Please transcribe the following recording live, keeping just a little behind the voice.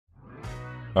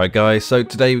Alright guys, so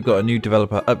today we've got a new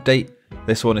developer update.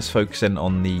 This one is focusing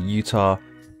on the Utah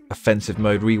offensive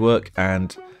mode rework,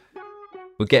 and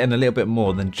we're getting a little bit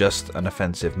more than just an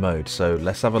offensive mode. So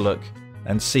let's have a look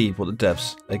and see what the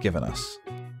devs are giving us.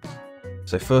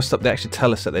 So first up, they actually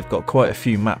tell us that they've got quite a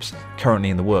few maps currently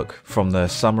in the work, from the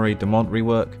Summary Demont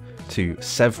rework to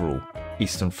several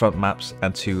Eastern Front maps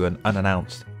and to an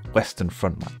unannounced Western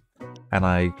Front map. And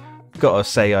I gotta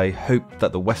say, I hope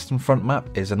that the Western Front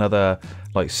map is another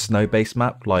like snow-based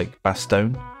map like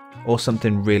Bastogne or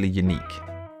something really unique.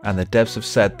 And the devs have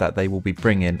said that they will be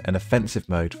bringing an offensive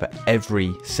mode for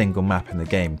every single map in the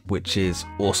game, which is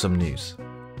awesome news.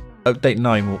 Update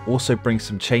 9 will also bring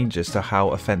some changes to how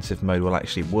offensive mode will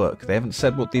actually work. They haven't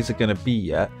said what these are going to be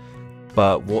yet,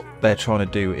 but what they're trying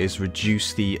to do is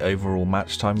reduce the overall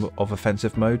match time of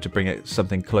offensive mode to bring it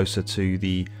something closer to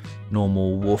the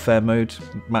normal warfare mode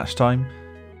match time.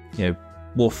 You know,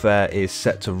 warfare is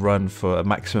set to run for a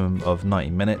maximum of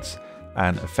 90 minutes,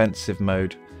 and offensive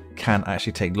mode can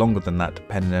actually take longer than that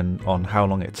depending on how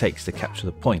long it takes to capture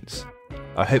the points.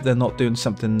 I hope they're not doing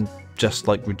something just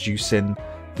like reducing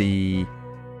the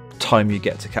time you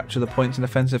get to capture the points in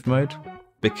offensive mode,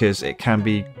 because it can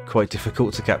be quite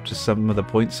difficult to capture some of the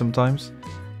points sometimes.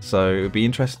 So it would be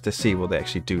interesting to see what they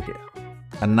actually do here.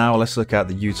 And now let's look at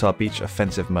the Utah Beach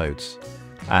offensive modes.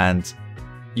 And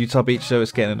Utah Beach, though,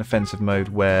 is getting an offensive mode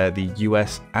where the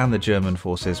US and the German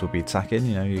forces will be attacking.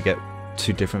 You know, you get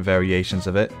two different variations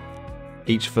of it.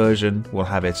 Each version will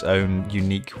have its own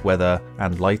unique weather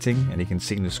and lighting, and you can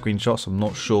see in the screenshots. I'm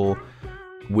not sure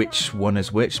which one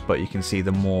is which, but you can see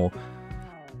the more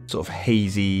sort of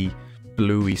hazy,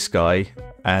 bluey sky,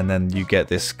 and then you get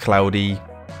this cloudy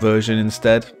version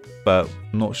instead, but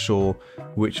I'm not sure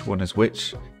which one is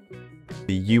which.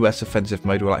 The US offensive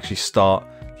mode will actually start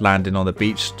landing on the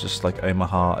beach, just like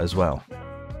Omaha as well.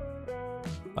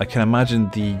 I can imagine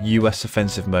the US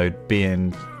offensive mode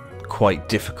being quite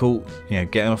difficult. You know,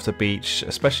 getting off the beach,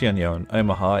 especially on your own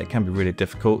Omaha, it can be really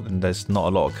difficult, and there's not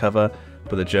a lot of cover.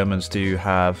 But the Germans do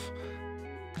have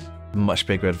a much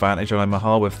bigger advantage on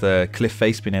Omaha with the cliff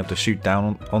face, being able to shoot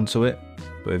down onto it.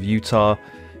 But with Utah,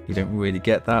 you don't really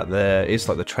get that. There is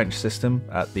like the trench system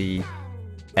at the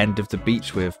end of the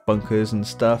beach with bunkers and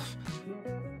stuff.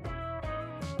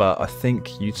 But I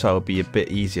think Utah will be a bit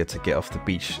easier to get off the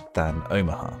beach than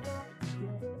Omaha.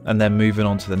 And then moving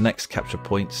on to the next capture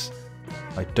points,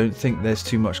 I don't think there's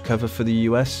too much cover for the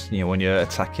US. You know, when you're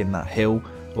attacking that hill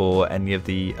or any of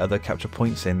the other capture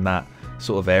points in that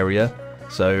sort of area.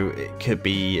 So it could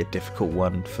be a difficult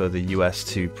one for the US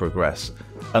to progress,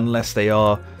 unless they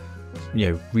are, you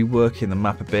know, reworking the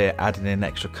map a bit, adding in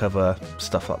extra cover,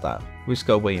 stuff like that. We just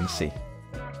gotta wait and see.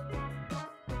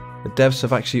 The devs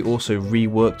have actually also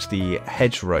reworked the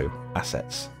hedgerow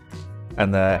assets,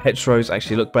 and the hedgerows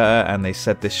actually look better, and they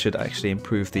said this should actually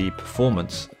improve the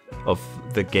performance of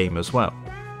the game as well.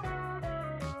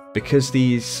 Because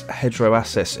these hedgerow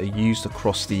assets are used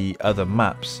across the other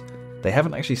maps, they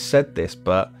haven't actually said this,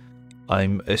 but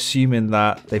I'm assuming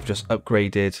that they've just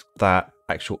upgraded that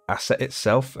actual asset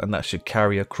itself, and that should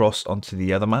carry across onto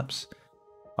the other maps.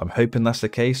 I'm hoping that's the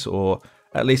case, or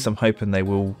at least I'm hoping they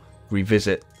will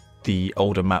revisit the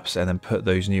older maps and then put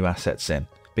those new assets in,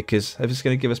 because if it's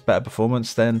going to give us better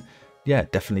performance, then yeah,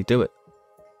 definitely do it.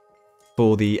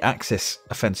 For the Axis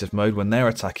offensive mode, when they're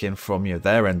attacking from, you know,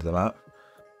 their end of the map,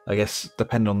 I guess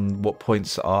depending on what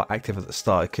points are active at the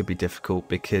start, it could be difficult,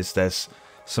 because there's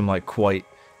some like quite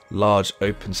large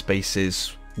open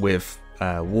spaces with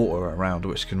water around,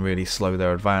 which can really slow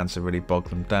their advance and really bog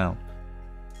them down.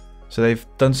 So they've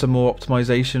done some more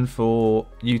optimization for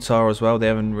Utah as well. They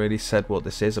haven't really said what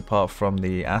this is apart from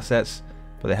the assets,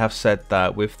 but they have said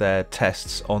that with their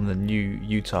tests on the new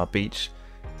Utah Beach,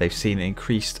 they've seen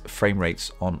increased frame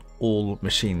rates on all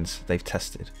machines they've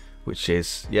tested, which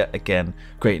is yet again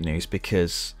great news,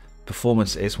 because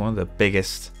performance is one of the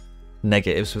biggest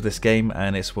negatives with this game,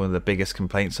 and it's one of the biggest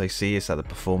complaints I see, is that the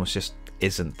performance just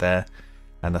isn't there,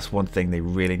 and that's one thing they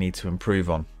really need to improve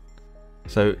on.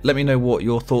 So let me know what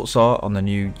your thoughts are on the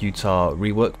new Utah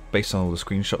rework based on all the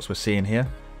screenshots we're seeing here.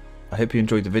 I hope you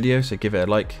enjoyed the video, so give it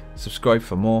a like, subscribe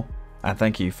for more, and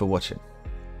thank you for watching.